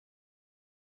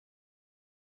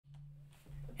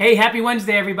Hey, happy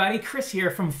Wednesday, everybody. Chris here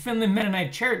from Finland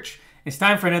Mennonite Church. It's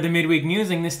time for another Midweek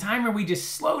Musing, this time where we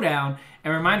just slow down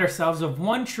and remind ourselves of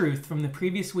one truth from the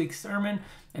previous week's sermon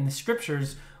and the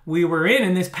scriptures we were in.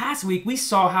 And this past week, we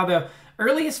saw how the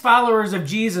earliest followers of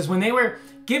Jesus, when they were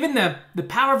given the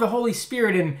power of the Holy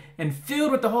Spirit and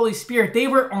filled with the Holy Spirit, they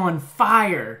were on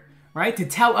fire, right? To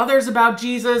tell others about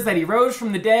Jesus, that he rose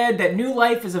from the dead, that new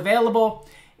life is available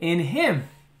in him.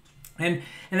 And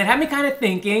that had me kind of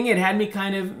thinking, it had me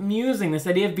kind of musing, this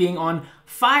idea of being on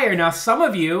fire. Now, some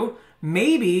of you,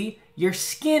 maybe your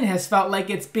skin has felt like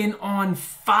it's been on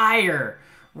fire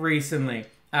recently.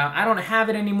 I don't have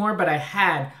it anymore, but I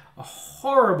had a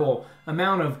horrible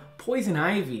amount of poison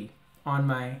ivy on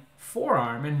my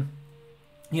forearm. And,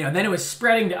 then it was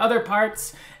spreading to other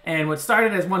parts. And what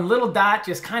started as one little dot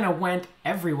just kind of went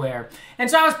everywhere. And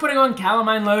so I was putting on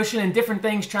calamine lotion and different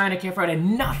things trying to care for it,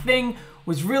 and nothing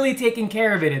was really taking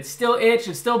care of it. It still itched,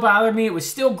 it still bothered me, it was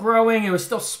still growing, it was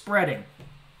still spreading.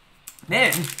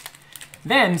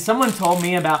 Then someone told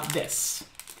me about this.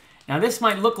 Now this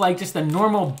might look like just a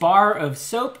normal bar of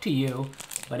soap to you,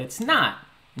 but it's not.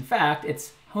 In fact,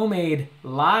 it's homemade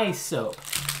lye soap.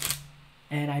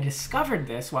 And I discovered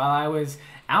this while I was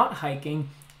out hiking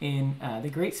in the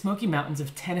Great Smoky Mountains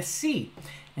of Tennessee.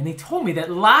 And they told me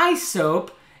that lye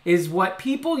soap is what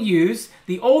people use,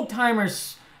 the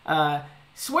old-timers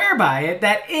swear by it,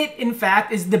 that it, in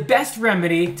fact, is the best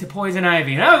remedy to poison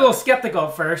ivy. And I was a little skeptical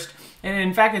at first. And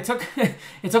in fact, it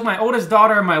took my oldest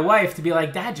daughter and my wife to be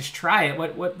like, "Dad, just try it.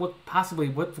 What's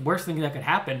the worst thing that could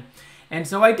happen?" And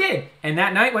so I did. And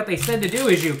that night, what they said to do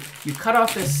is you cut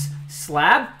off this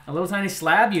slab, a little tiny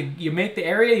slab. You make the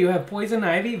area you have poison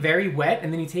ivy very wet,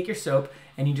 and then you take your soap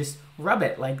and you just rub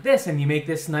it like this, and you make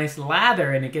this nice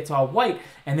lather, and it gets all white.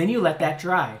 And then you let that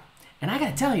dry. And I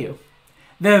gotta tell you,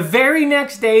 the very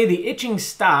next day, the itching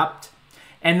stopped,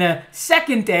 and the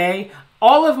second day,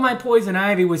 all of my poison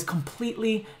ivy was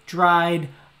completely dried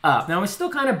up. Now, it was still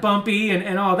kind of bumpy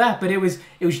and all that, but it was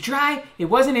dry, it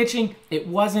wasn't itching, it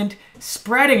wasn't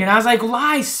spreading. And I was like,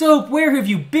 lye soap, where have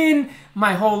you been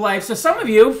my whole life? So some of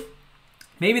you,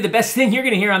 maybe the best thing you're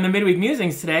going to hear on the Midweek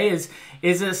Musings today is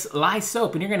this lye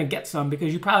soap, and you're going to get some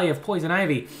because you probably have poison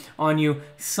ivy on you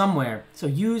somewhere. So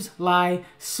use lye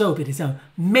soap. It is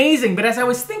amazing. But as I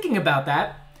was thinking about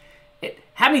that, it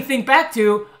had me think back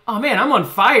to, oh man, I'm on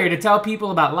fire to tell people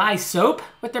about lye soap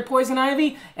with their poison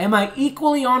ivy. Am I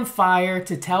equally on fire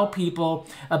to tell people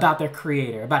about their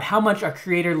Creator, about how much our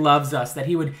Creator loves us, that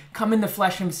he would come in the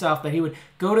flesh himself, that he would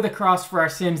go to the cross for our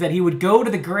sins, that he would go to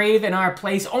the grave in our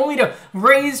place, only to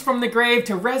raise from the grave,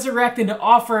 to resurrect and to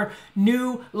offer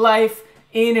new life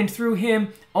in and through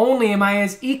him? Only am I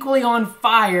as equally on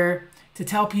fire to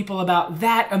tell people about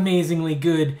that amazingly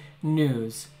good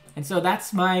news. And so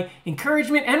that's my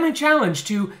encouragement and my challenge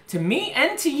to me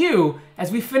and to you as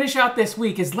we finish out this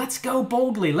week is let's go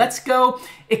boldly, let's go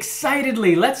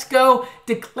excitedly, let's go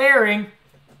declaring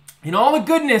in all the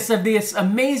goodness of this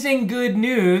amazing good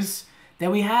news that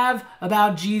we have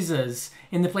about Jesus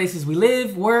in the places we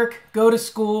live, work, go to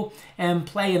school, and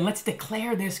play. And let's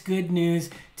declare this good news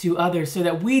to others so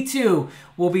that we too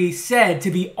will be said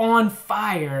to be on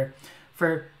fire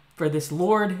for this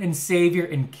Lord and Savior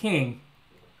and King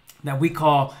that we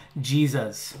call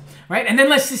Jesus, right? And then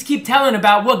let's just keep telling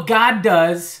about what God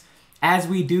does as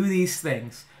we do these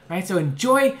things, right? So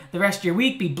enjoy the rest of your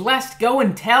week. Be blessed. Go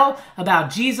and tell about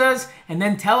Jesus, and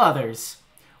then tell others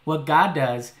what God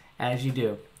does as you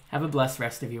do. Have a blessed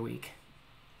rest of your week.